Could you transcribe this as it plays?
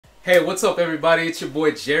Hey, what's up, everybody? It's your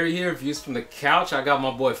boy Jerry here, Views from the Couch. I got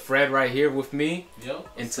my boy Fred right here with me. Yo,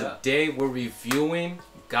 and today we're reviewing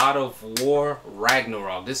God of War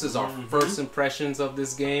Ragnarok. This is our first impressions of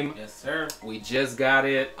this game. Yes, sir. We just got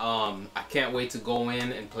it. I can't wait to go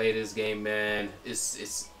in and play this game, man.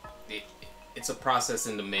 It's a process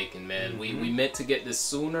in the making, man. We meant to get this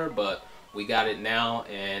sooner, but we got it now,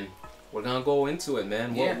 and we're gonna go into it,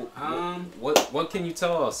 man. Yeah. What can you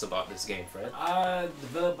tell us about this game, Fred?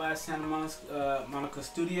 Developed by Santa Monica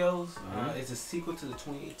Studios. It's a sequel to the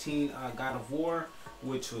 2018 God of War,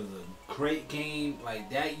 which was a great game. Like,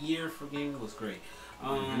 that year for gaming was great.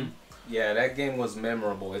 Yeah, that game was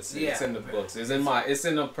memorable. It's in the books. It's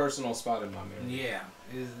in a personal spot in my memory. Yeah,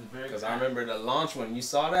 it's very. Because I remember the launch when you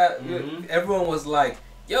saw that, everyone was like,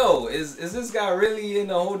 "Yo, is this guy really in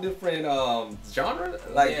a whole different genre?"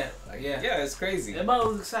 Like, yeah, it's crazy. Everybody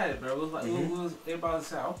was excited, bro. It was like everybody was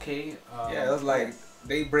excited. Okay. Yeah, it was like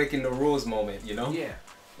they breaking the rules moment, you know? Yeah.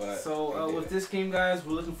 But so with this game, guys,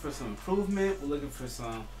 we're looking for some improvement. We're looking for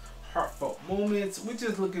some heartfelt moments. We're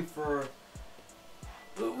just looking for.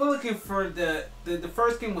 We're looking for the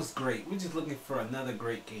first game was great. We're just looking for another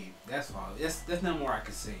great game. That's all. That's no more I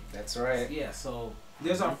can say. That's right. Yeah. So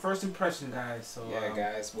there's our first impression, guys. So yeah,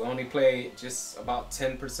 guys, we only play just about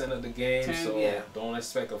 10% of the game, so don't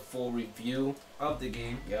expect a full review of the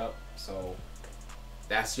game. Yep. So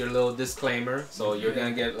that's your little disclaimer. So you're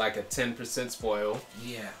gonna get like a 10% spoil.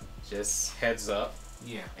 Yeah. Just heads up.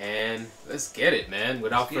 Yeah. And let's get it, man.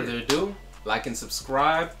 Without further ado, like and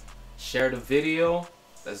subscribe, share the video.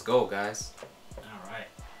 Let's go, guys. All right.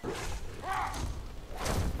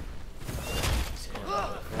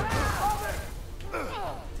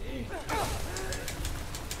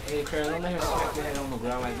 Hey, Carol, don't let her smack your head on the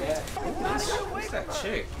ground like that. Who's that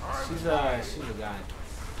chick? She's a guy.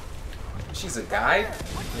 She's a guy?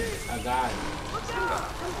 A guy. Yeah.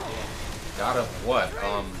 God of what?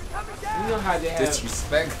 You know how they have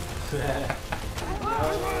disrespect.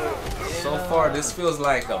 So far, this feels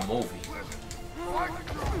like a movie.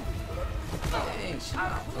 Dang, she's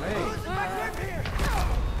not playing.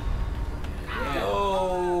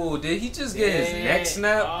 Yo, did he just get his neck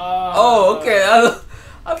snapped? Oh, okay.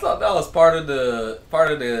 I thought that was part of the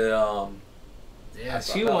yeah,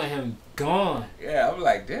 she want him gone. Yeah, I'm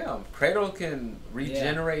like, damn, Kratos can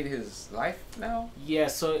regenerate his life now? Yeah,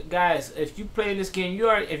 so guys, if you play this game,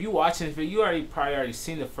 if you're watching this video, you probably already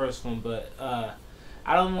seen the first one, but I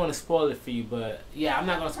don't want to spoil it for you, but yeah, I'm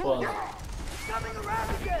not gonna spoil it.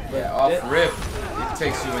 Yeah, off rip, it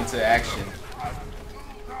takes you into action.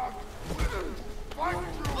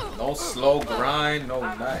 No slow grind, no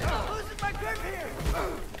nothing.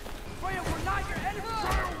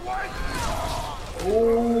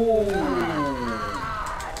 Ooh.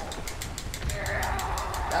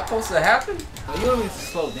 That supposed to happen? Well, you don't need to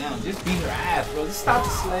slow down. Just beat her ass, bro. Just stop the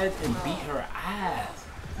sled and beat her ass.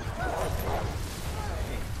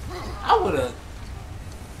 I would've.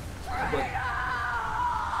 But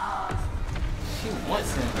she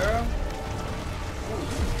wants him, girl.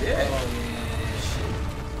 Ooh, yeah.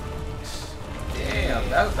 Damn,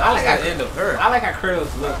 that was the end of her. I like how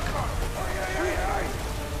Kratos look.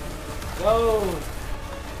 Go.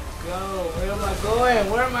 Where am I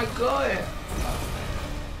going? Where am I going?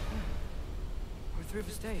 We're through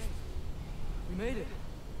the state. We made it.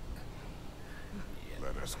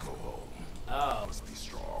 Let us go home. Oh. Let's be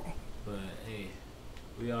strong. But hey,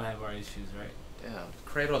 we all have our issues, right? Damn,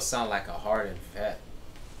 Kratos sound like a hardened vet.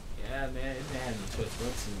 Yeah, man, it had no choice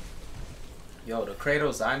but to. Yo, the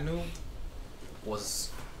Kratos I knew was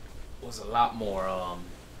a lot more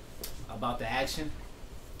about the action.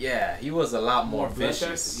 Yeah, he was a lot more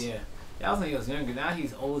vicious. Yeah, I was when he was younger. Now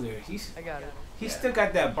he's older. I got it. He's still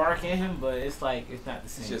got that bark in him, but it's like it's not the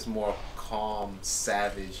same. He's just more calm,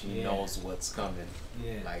 savage. He knows what's coming.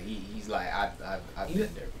 Yeah, like he's like I've been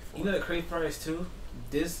there before. You know the crazy part is too.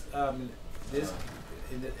 This in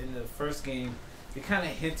the first game, they kind of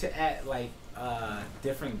hinted at like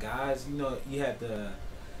different gods. You know, you had the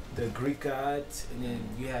Greek gods, and then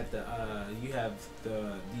you had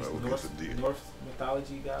these North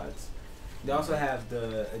mythology gods. They also have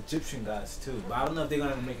the Egyptian gods too. But I don't know if they're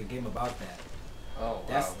gonna make a game about that. Oh,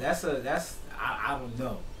 wow. I don't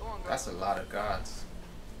know. That's a lot of gods.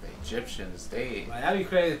 The Egyptians, like, that'd be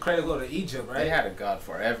crazy. Kratos go to Egypt, right? They had a god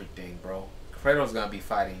for everything, bro. Kratos gonna be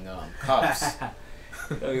fighting cups.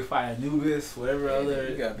 He'll be fighting Anubis, whatever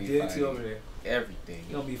other deity over there. Everything.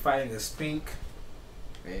 He's gonna be fighting a spink.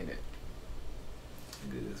 Ain't it?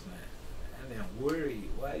 Look at this, man. And then worry.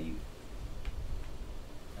 Why you?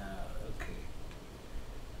 Okay.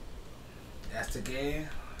 That's the game.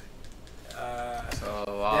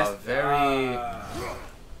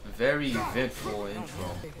 very eventful intro.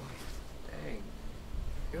 Dang.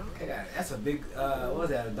 Yeah, that's a big, what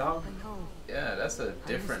was that, a dog? Yeah, that's a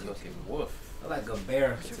different looking wolf. Like a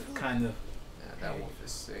bear, kind of. Yeah, that wolf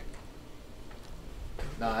is sick.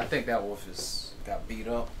 Nah, I think that wolf got beat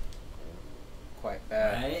up quite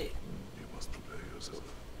bad. Right? You must prepare yourself.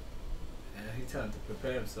 Yeah, he's telling to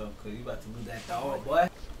prepare himself because you about to lose that dog, boy.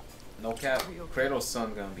 No cap, Kratos'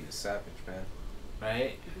 son gonna be a savage, man.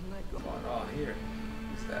 Right? What's going on here?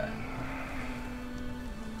 Who's that?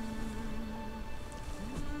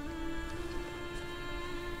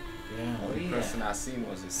 Yeah. The only person I seen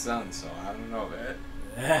was his son, so I don't know, man.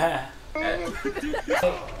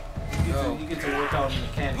 You get to work out the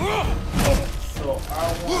mechanics. So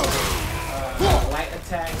R1, light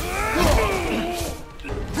attack.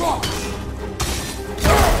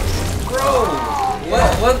 Bro,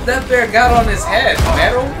 what that bear got on his head?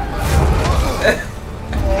 Metal?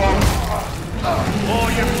 Oh,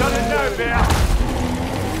 you've done it now, bear!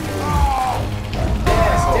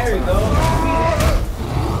 Yes, there you go.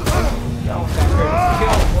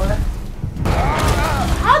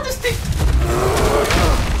 How this thing?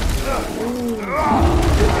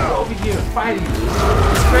 Over here fighting.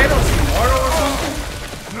 Is Kratos immortal or something?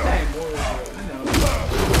 That ain't more, you know.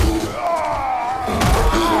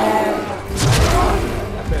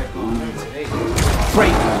 I better go learn today.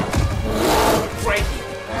 Break. Break.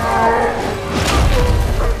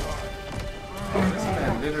 This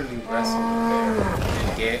man literally wrestled a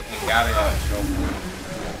bear and got it on the shoulder.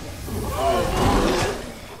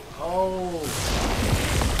 Oh.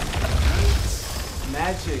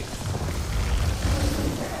 Magic.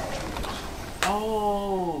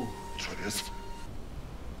 Oh. Try this.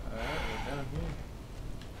 Alright, we're done here.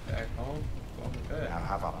 Back home, going to bed. Now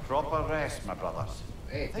have a proper rest, my brothers.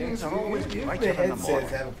 Hey, Things are always Use brighter the in the headsets morning.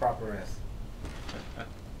 to have a proper rest.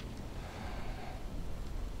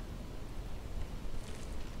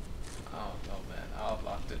 I don't know, man. I'll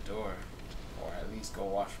lock the door, or at least go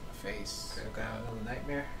wash my face. Could have got another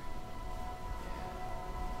nightmare.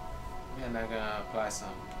 Man, I gotta apply some,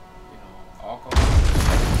 alcohol.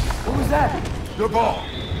 What was that? Your ball!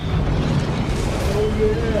 Oh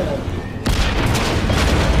yeah.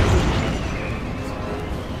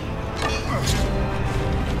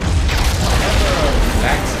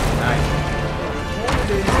 That's nice.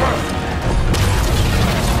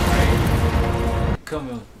 Come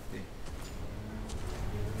on.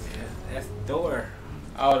 Yeah, that's the door.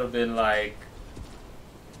 I would have been like,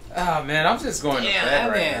 oh man, I'm just going to bed that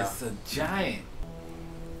right now. man's a giant.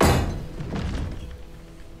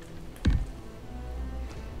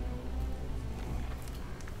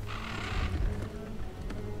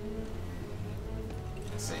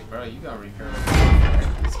 Say, bro, you gotta repair it.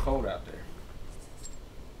 It's cold out there.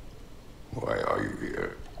 Why are you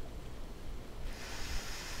here?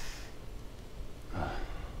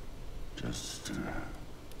 Just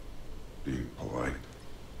being polite.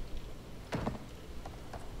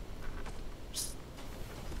 This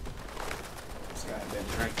guy been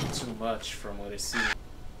drinking too much from what it seems.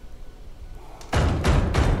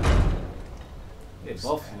 They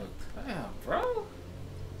both looked. Damn, bro.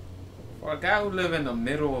 For a guy who live in the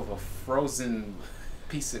middle of a frozen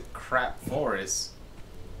piece of crap forest,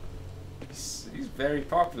 he's very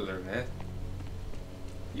popular, man.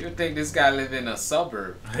 You would think this guy live in a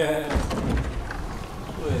suburb.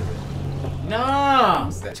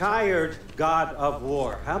 No! Tired god of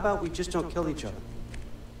war. How about we just don't kill each other?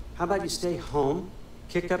 How about you stay home,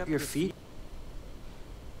 kick up your feet?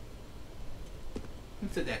 Who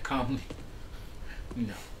said that calmly?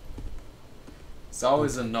 No. It's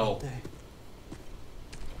always a no.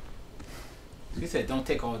 He said don't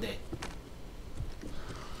take all day.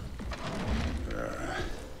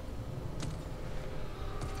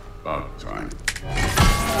 About time.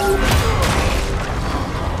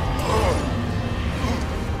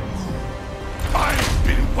 I've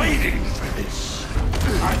been waiting for this.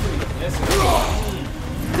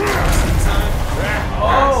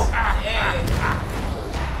 Oh! Yeah.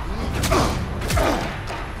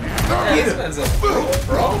 This man's a fool,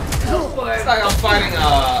 bro. It's like I'm fighting they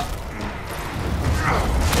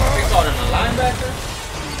call him a linebacker?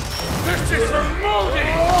 This is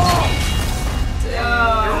reloading!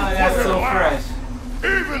 That's so fresh.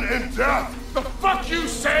 Even in death, the fuck you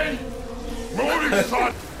say? Modi's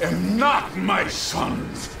son and not my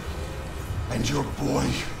sons. And your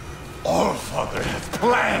boy, Allfather, have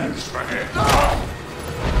plans for him.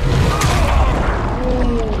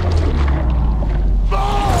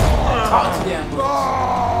 Talk to them.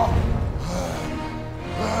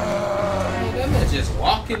 That man's just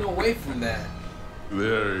walking away from that.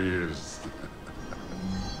 There he is.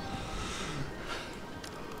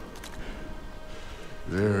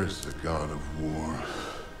 There's the god of war.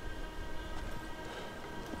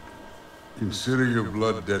 Consider your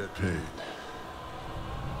blood debt paid.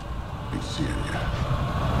 Be seeing you.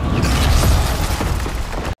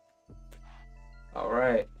 All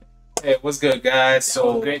right. Hey, what's good, guys?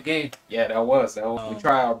 So great game. Yeah, that was. We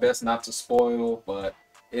try our best not to spoil, but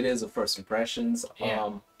it is a first impressions. Yeah.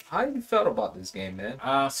 How you felt about this game, man?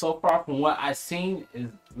 So far from what I've seen, it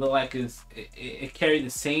looked like it carried the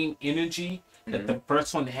same energy that the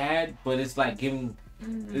first one had, but it's like giving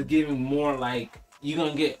more like you're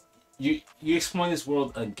gonna get you exploring this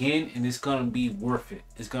world again, and it's gonna be worth it.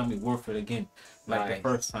 It's gonna be worth it again, like the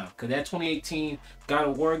first time. Cause that 2018 God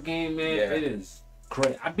of War game, man, it is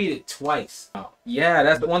great. I beat it twice. Yeah,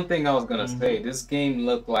 that's one thing I was gonna say. This game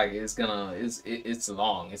looked like it's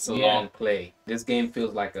long. It's a long play. This game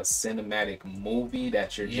feels like a cinematic movie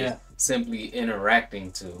that you're just simply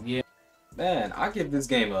interacting to. Yeah, man, I give this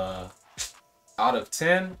game a out of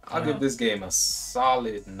 10. I'll give this game a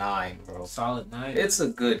solid 9, bro. Solid 9. It's a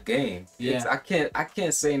good game. Yeah, I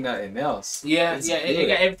can't say nothing else. Yeah, it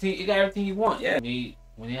got everything. It got everything you want. Yeah.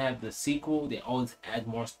 When they have the sequel, they always add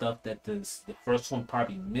more stuff that the first one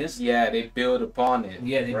probably missed. Yeah, they build upon it.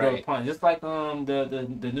 Yeah, they build upon it. Just like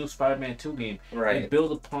the new Spider-Man 2 game. Right. They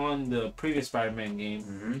build upon the previous Spider-Man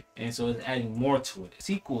game, and so it's adding more to it.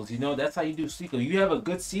 Sequels, that's how you do sequels. You have a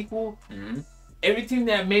good sequel. Everything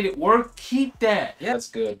that made it work, keep that. Yeah, that's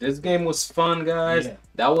good. This game was fun, guys. Yeah.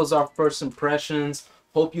 That was our first impressions.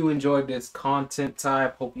 Hope you enjoyed this content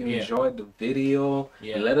type. Hope you enjoyed the video.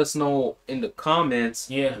 Yeah. Let us know in the comments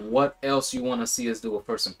Yeah. what else you want to see us do with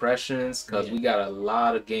first impressions, because we got a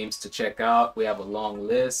lot of games to check out. We have a long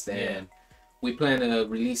list, and we plan to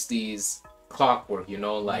release these clockwork,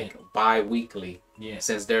 like bi-weekly,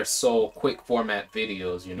 since they're so quick format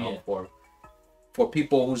videos, for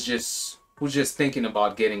people who's just thinking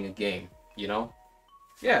about getting a game,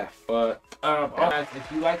 Yeah, but guys,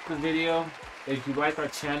 if you like the video, if you like our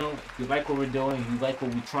channel, if you like what we're doing, if you like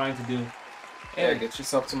what we're trying to do, get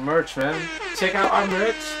yourself some merch, man. check out our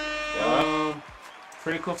merch.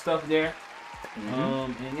 Pretty cool stuff there.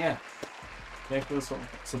 And thanks for the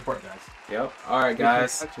support, guys. Yep. All right,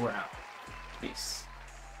 guys. We're out. Peace.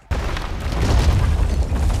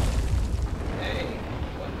 Hey,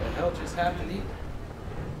 what the hell just happened here?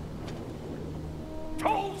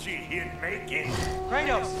 Told you he'd make it.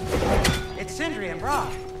 Kratos! It's Sindri and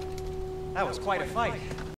Brock. That was quite a fight.